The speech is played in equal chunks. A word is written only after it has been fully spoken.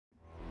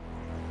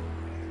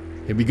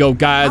Here we go,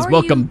 guys.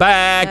 Welcome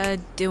back.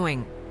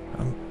 Doing?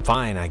 I'm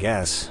fine, I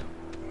guess.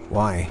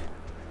 Why?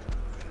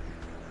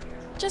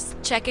 Just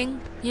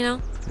checking, you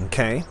know?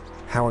 Okay.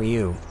 How are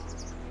you?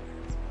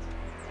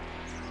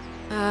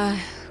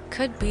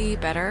 Could be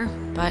better,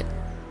 but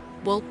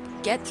we'll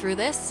get through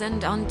this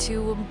and on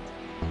to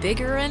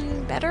bigger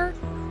and better.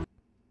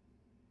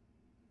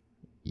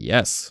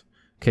 Yes.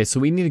 Okay, so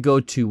we need to go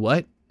to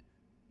what?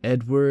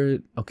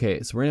 Edward.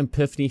 Okay, so we're in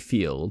Epiphany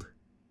Field.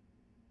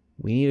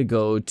 We need to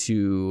go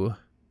to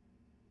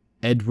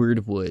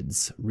Edward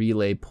Woods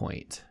Relay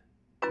Point.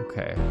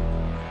 Okay.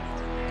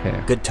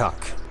 Okay. Good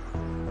talk.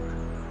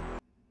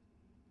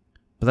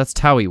 But that's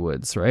Towie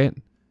Woods, right?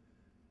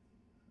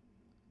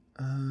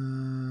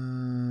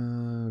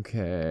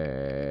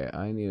 Okay.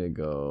 I need to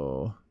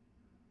go.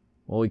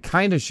 Well, we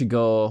kind of should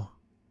go.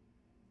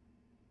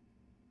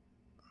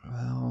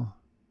 Well.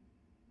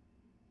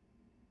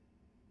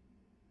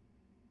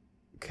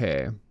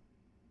 Okay.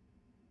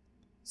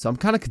 So I'm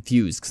kind of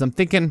confused because I'm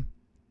thinking.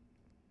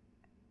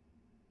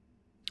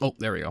 Oh,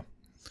 there we go.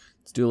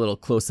 Let's do a little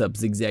close-up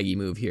zigzaggy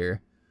move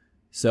here.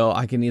 So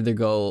I can either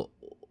go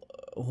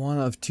one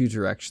of two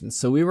directions.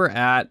 So we were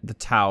at the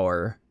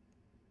tower.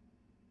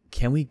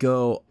 Can we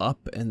go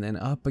up and then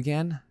up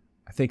again?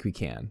 I think we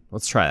can.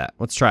 Let's try that.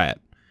 Let's try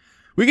it.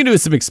 We can do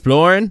some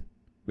exploring.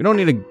 We don't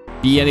need to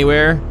be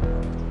anywhere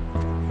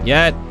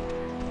yet.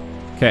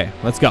 Okay,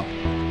 let's go.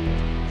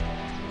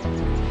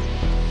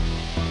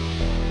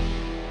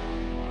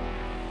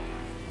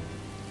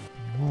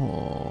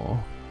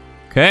 Oh.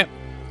 Okay.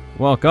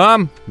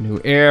 Welcome.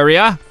 New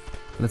area.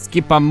 Let's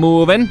keep on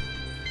moving.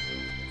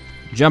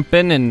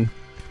 Jumping and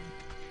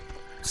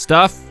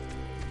stuff.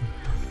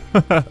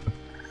 What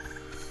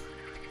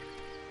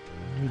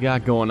we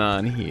got going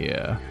on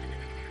here?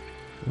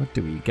 What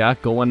do we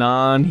got going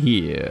on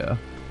here?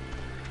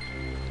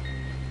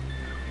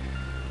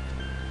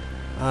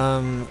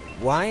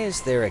 Why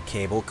is there a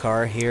cable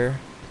car here?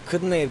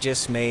 Couldn't they have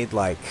just made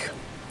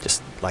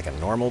just like a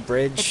normal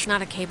bridge? It's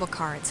not a cable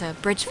car, it's a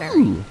bridge ferry.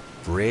 Ooh.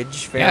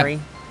 Bridge ferry?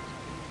 Yeah.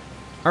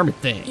 Army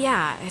thing.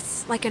 Yeah,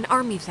 it's like an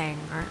army thing,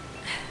 or...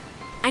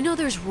 I know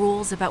there's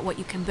rules about what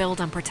you can build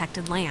on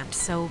protected land,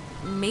 so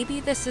maybe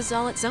this is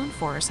all it's zoned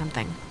for or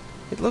something.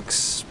 It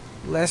looks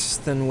less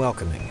than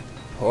welcoming.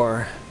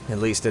 Or at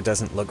least it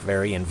doesn't look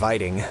very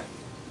inviting.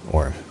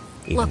 Or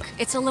even... Look,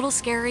 it's a little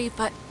scary,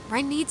 but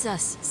Ryan needs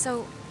us,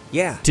 so...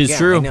 Yeah, 'Tis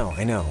true.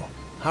 I know.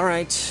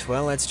 Alright,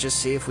 well, let's just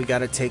see if we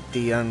gotta take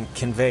the,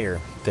 conveyor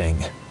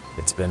thing.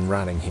 It's been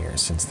rotting here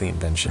since the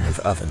invention of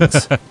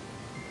ovens.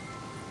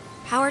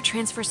 Power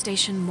Transfer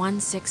Station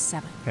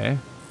 167. Okay.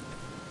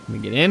 Let me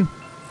get in.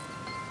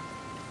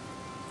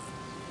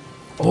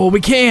 Oh, we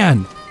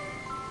can!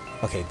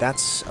 Okay,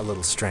 that's a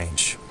little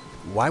strange.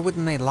 Why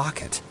wouldn't they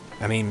lock it?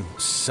 I mean,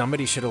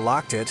 somebody should have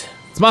locked it.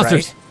 It's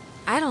monsters.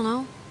 Right? I don't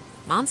know.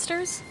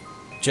 Monsters?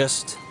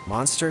 Just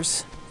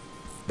monsters?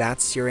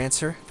 That's your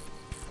answer?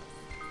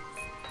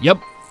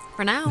 Yep.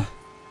 For now.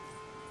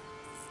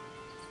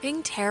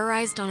 Being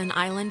terrorized on an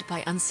island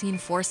by unseen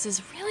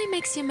forces really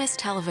makes you miss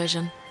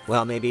television.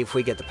 Well, maybe if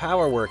we get the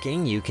power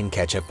working, you can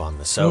catch up on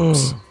the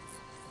soaps.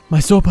 My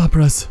soap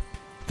operas.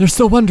 They're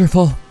so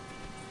wonderful.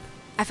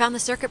 I found the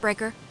circuit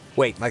breaker.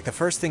 Wait, like the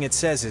first thing it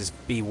says is,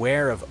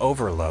 beware of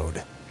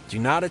overload. Do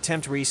not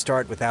attempt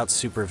restart without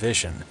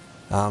supervision.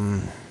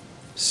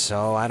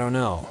 So I don't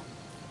know.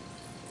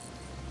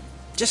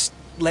 Just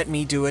let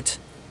me do it.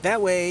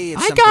 That way,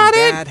 if something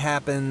bad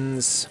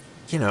happens,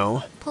 you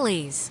know.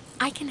 Please,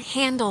 I can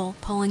handle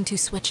pulling two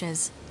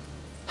switches.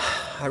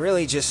 I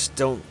really just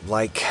don't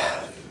like...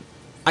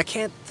 I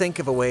can't think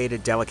of a way to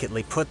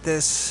delicately put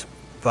this,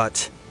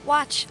 but...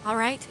 Watch, all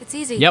right? It's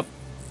easy. Yep.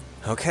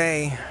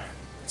 Okay,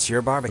 it's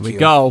your barbecue. Here we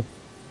go.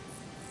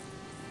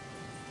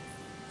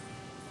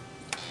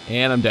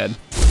 And I'm dead.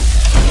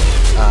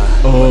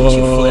 What did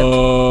you flip?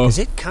 Because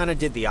it kind of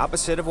did the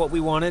opposite of what we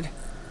wanted.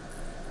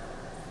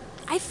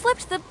 I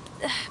flipped the...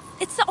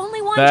 it's the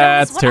only one,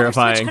 That's Jonas. What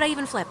terrifying. other switch could I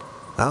even flip?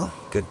 Oh,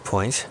 good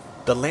point.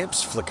 The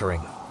lamp's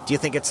flickering. Do you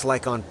think it's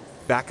like on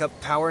backup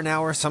power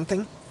now or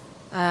something?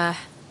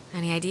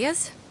 Any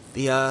ideas?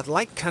 The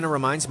light kind of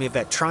reminds me of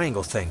that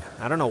triangle thing.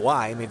 I don't know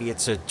why. Maybe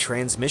it's a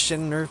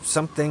transmission or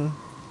something.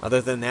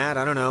 Other than that,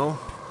 I don't know.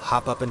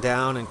 Hop up and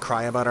down and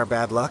cry about our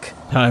bad luck.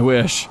 I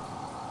wish.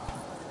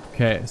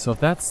 Okay, so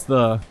if that's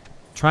the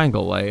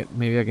triangle light,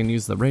 maybe I can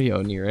use the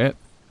radio near it.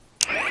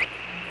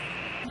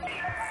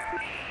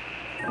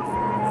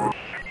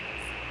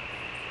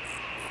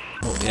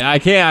 Oh, yeah, I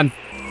can.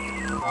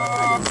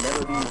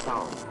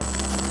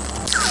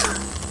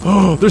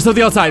 Oh, there's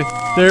something outside.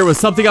 There was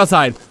something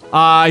outside.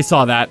 I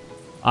saw that.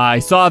 I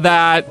saw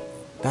that.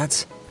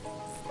 That's...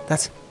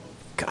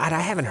 God, I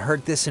haven't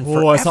heard this in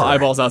forever. Oh, I saw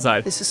eyeballs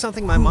outside. This is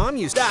something my mom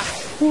used to...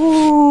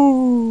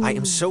 Ooh. I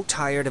am so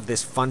tired of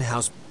this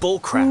funhouse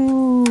bullcrap.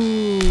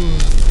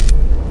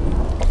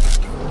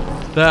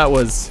 That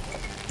was...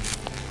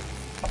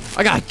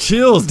 I got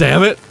chills,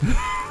 damn it.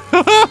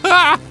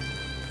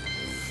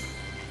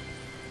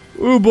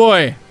 Ooh,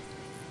 boy.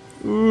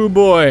 Ooh,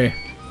 boy.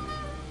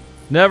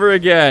 Never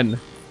again.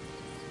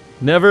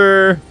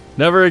 Never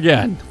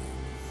again.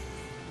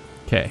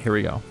 Okay, here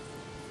we go.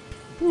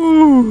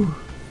 Woo.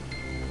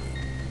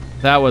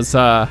 That was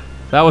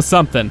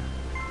something.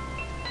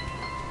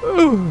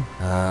 Ooh.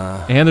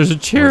 And there's a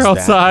chair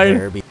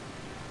outside.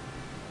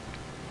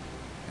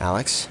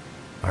 Alex,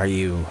 are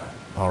you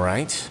all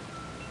right?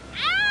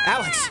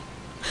 Alex!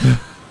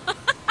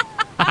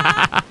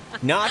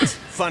 Not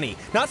funny.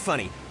 Not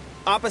funny.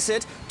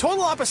 Opposite.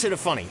 Total opposite of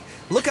funny.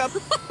 Look up.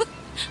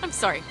 I'm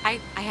sorry. I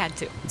had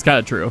to. It's kind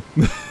of true.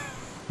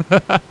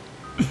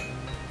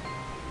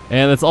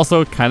 And it's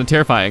also kind of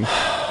terrifying.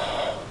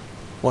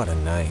 What a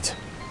night.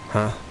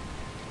 Huh?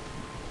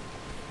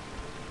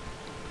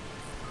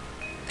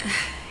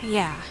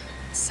 Yeah.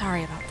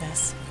 Sorry about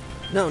this.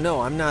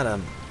 No, I'm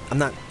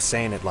not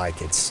saying it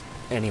like it's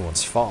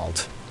anyone's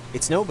fault.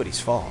 It's nobody's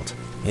fault.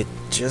 It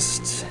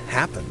just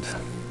happened.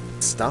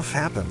 Stuff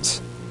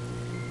happens.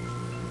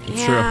 It's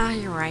yeah,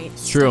 true. You're right.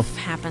 It's true. Stuff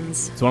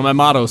happens. It's one of my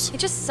mottos. It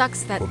just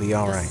sucks that We'll be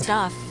all the right.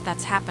 stuff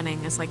that's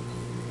happening is like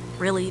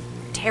really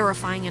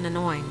terrifying and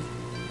annoying.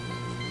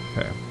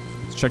 Okay,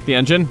 let's check the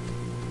engine.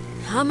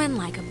 Humming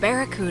like a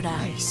barracuda.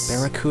 Nice.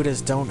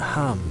 Barracudas don't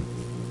hum.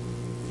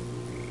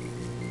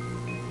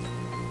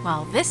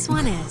 Well, this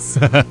one is.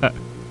 Let's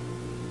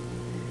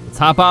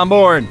hop on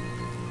board.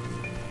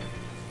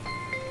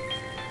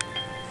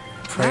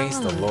 Praise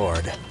the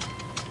Lord.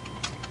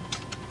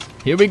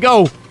 Here we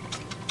go.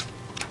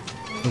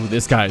 Oh,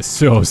 this guy is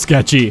so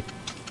sketchy.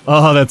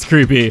 Oh, that's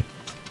creepy.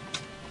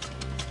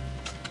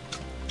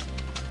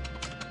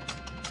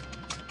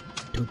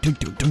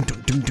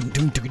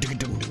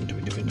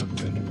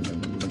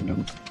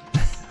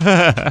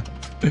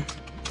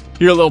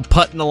 You're a little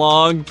putting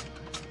along.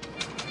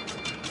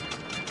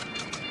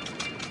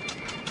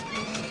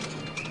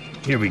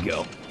 Here we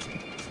go.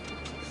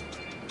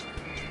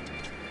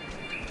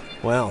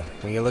 Well,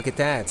 when you look at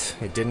that,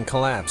 it didn't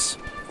collapse.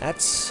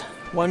 That's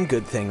one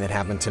good thing that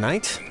happened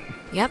tonight.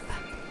 Yep.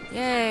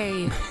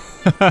 Yay.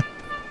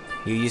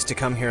 You used to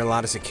come here a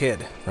lot as a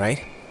kid,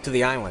 right? To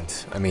the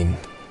island. I mean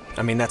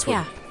that's what...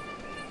 Yeah.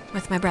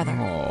 With my brother.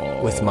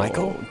 Oh, With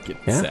Michael? Get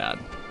Yeah? sad.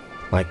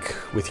 Like,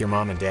 with your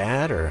mom and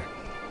dad, or...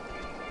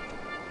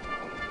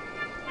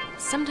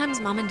 Sometimes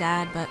mom and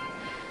dad, but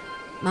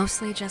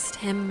mostly just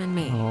him and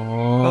me.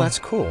 Oh, Well, that's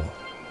cool.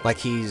 Like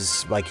he'd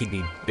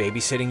be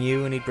babysitting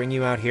you and he'd bring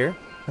you out here?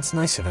 That's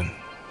nice of him.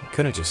 He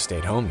could have just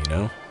stayed home, you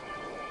know?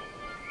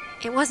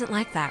 It wasn't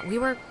like that. We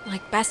were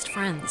like best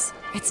friends.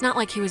 It's not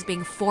like he was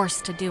being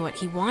forced to do it.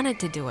 He wanted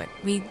to do it.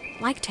 We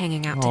liked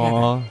hanging out together.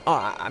 Aw.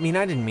 Oh, I mean,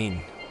 I didn't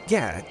mean...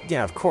 Yeah,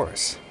 of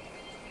course.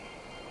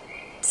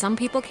 Some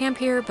people camp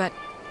here, but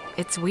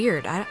it's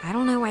weird. I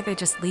don't know why they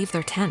just leave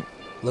their tent.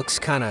 Looks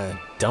kinda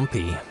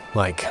dumpy.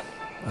 Like,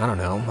 I don't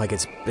know, like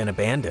it's been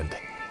abandoned.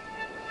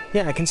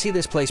 Yeah, I can see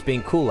this place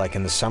being cool, like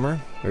in the summer,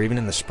 or even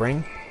in the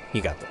spring.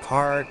 You got the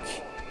park,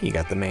 you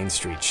got the main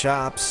street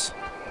shops.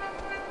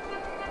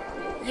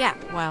 Yeah,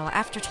 well,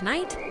 after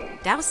tonight,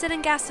 douse it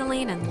in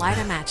gasoline and light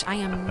a match. I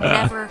am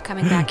never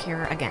coming back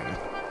here again.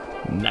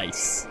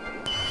 Nice.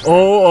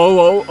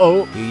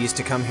 Oh. You used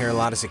to come here a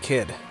lot as a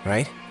kid,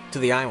 right? To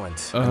the island.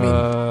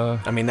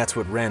 I mean that's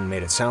what Ren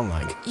made it sound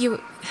like.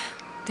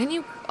 Didn't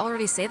you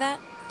already say that?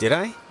 Did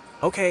I?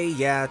 Okay,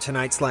 yeah,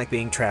 tonight's like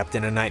being trapped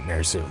in a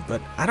nightmare zoo,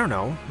 but I don't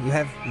know, you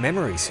have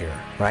memories here,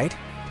 right?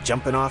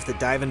 Jumping off the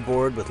diving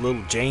board with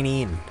little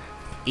Janie and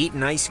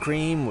eating ice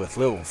cream with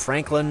little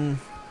Franklin.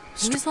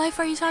 Whose life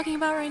are you talking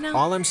about right now?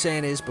 All I'm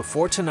saying is,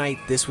 before tonight,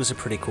 this was a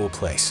pretty cool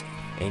place.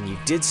 And you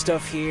did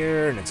stuff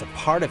here, and it's a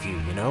part of you,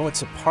 you know?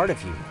 It's a part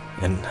of you.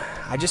 And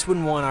I just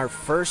wouldn't want our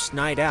first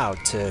night out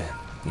to,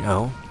 you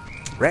know,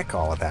 wreck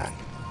all of that.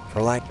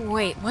 For like...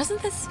 Wait,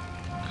 wasn't this...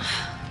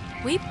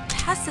 We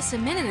passed this a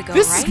minute ago,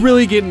 This right? is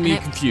really getting me And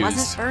it confused.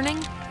 wasn't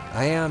burning?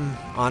 I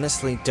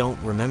honestly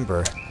don't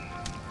remember.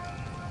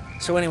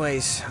 So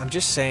anyways, I'm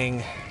just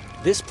saying,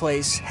 this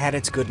place had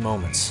its good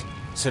moments.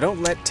 So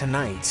don't let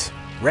tonight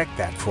wreck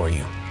that for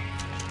you.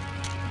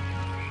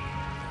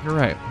 You're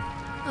right.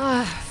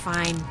 Ugh,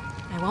 fine.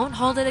 I won't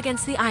hold it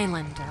against the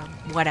island,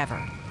 or whatever.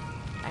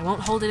 I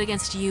won't hold it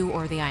against you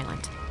or the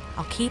island.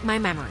 I'll keep my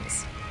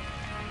memories.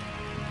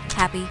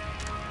 Happy?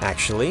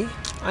 Actually,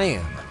 I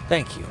am.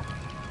 Thank you.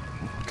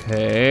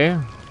 Okay.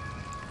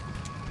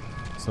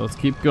 So let's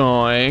keep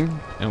going,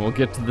 and we'll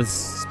get to this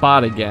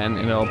spot again,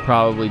 and it'll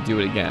probably do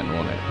it again,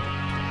 won't it?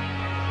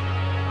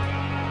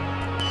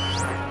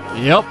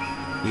 Yep.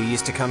 You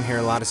used to come here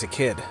a lot as a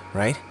kid,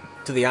 right?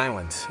 To the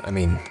island. I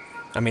mean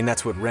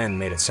that's what Ren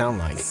made it sound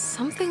like.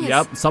 Something is...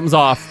 Yep, something's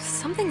off.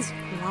 Something's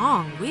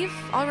wrong. We've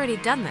already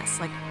done this,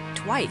 like,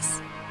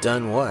 twice.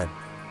 Done what?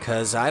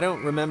 'Cause I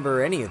don't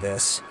remember any of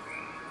this.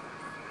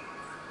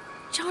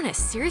 Jonas,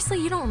 seriously,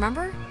 you don't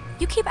remember?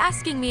 You keep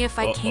asking me if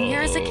I came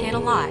here as a kid a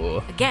lot.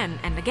 Again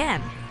and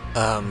again.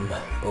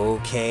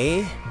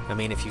 Okay. I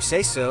mean, if you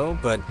say so,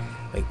 but,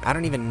 like, I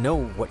don't even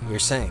know what you're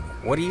saying.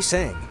 What are you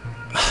saying?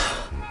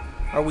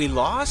 Are we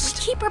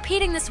lost? Keep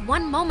repeating this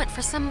one moment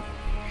for some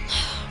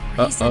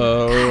Grayson,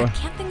 Uh-oh. God,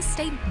 can't things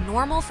stay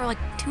normal for like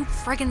 2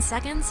 friggin'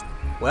 seconds?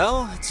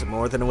 Well, it's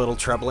more than a little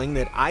troubling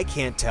that I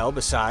can't tell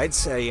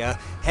besides a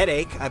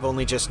headache I've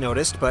only just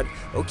noticed, but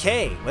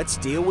okay, let's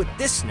deal with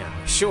this now,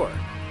 sure.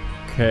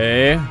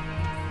 Okay.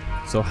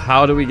 So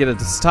how do we get it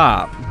to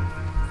stop?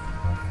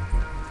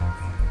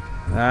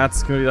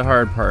 That's gonna be the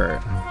hard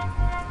part.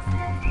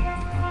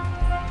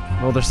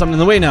 Well, there's something in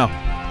the way now.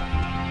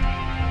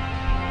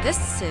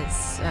 This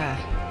is,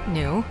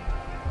 new.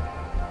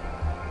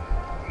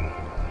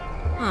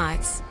 Huh,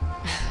 it's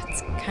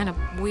kind of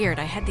weird.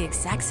 I had the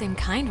exact same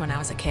kind when I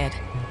was a kid.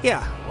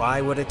 Yeah, why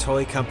would a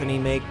toy company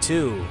make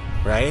two,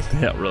 right?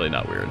 Yeah, really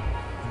not weird.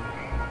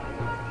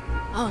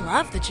 Oh,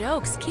 love the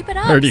jokes. Keep it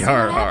up. Hardy See what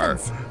har har.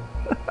 happens.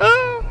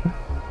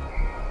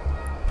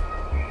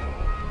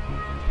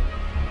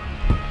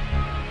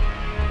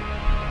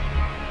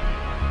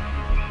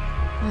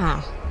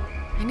 Oh,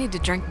 I need to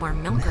drink more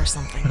milk or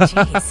something.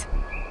 Jeez.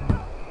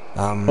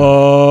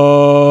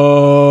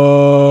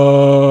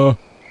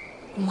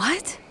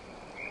 What?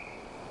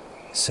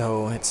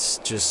 So it's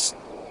just...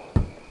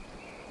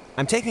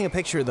 I'm taking a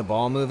picture of the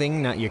ball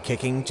moving, not your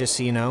kicking, just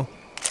so you know.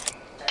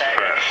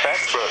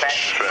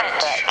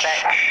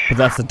 But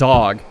that's the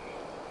dog.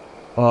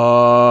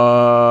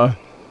 All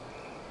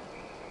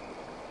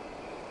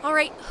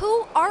right,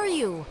 who are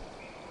you?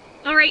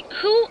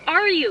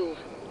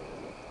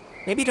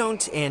 Maybe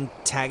don't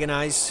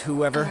antagonize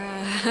whoever.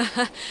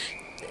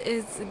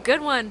 It's a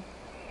good one.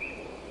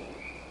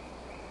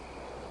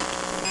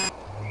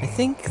 I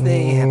think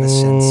they have a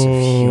sense of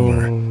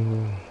humor.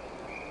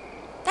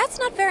 That's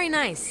not very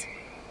nice.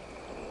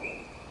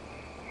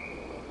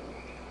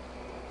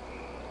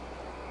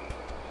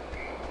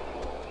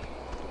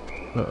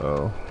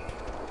 Uh-oh.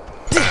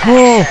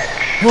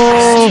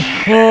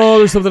 Oh,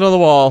 there's something on the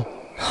wall.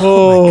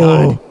 Oh my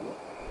god.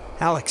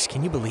 Alex,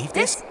 can you believe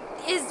this?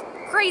 This is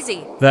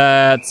crazy.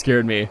 That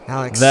scared me.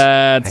 Alex,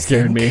 That I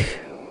scared me. think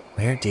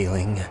we're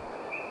dealing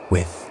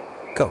with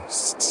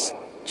ghosts.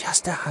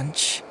 Just a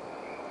hunch.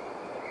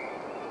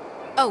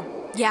 Oh,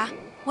 yeah?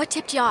 What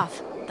tipped you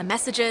off? The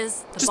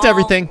messages? The Just ball,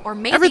 everything. Or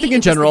maybe Everything in it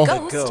was general. The The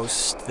ghost?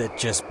 ghost that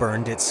just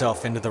burned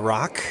itself into the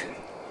rock?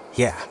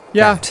 Yeah.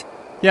 Yeah. that.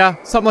 Yeah,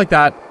 something like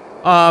that.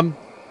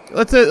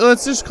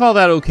 Let's just call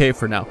that okay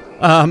for now.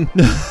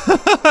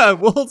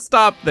 We'll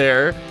stop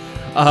there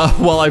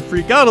while I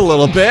freak out a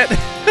little bit.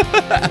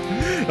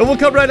 And we'll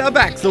come right out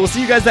back. So we'll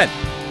see you guys then.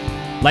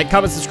 Like,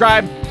 comment,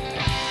 subscribe.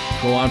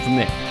 Go on from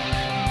there.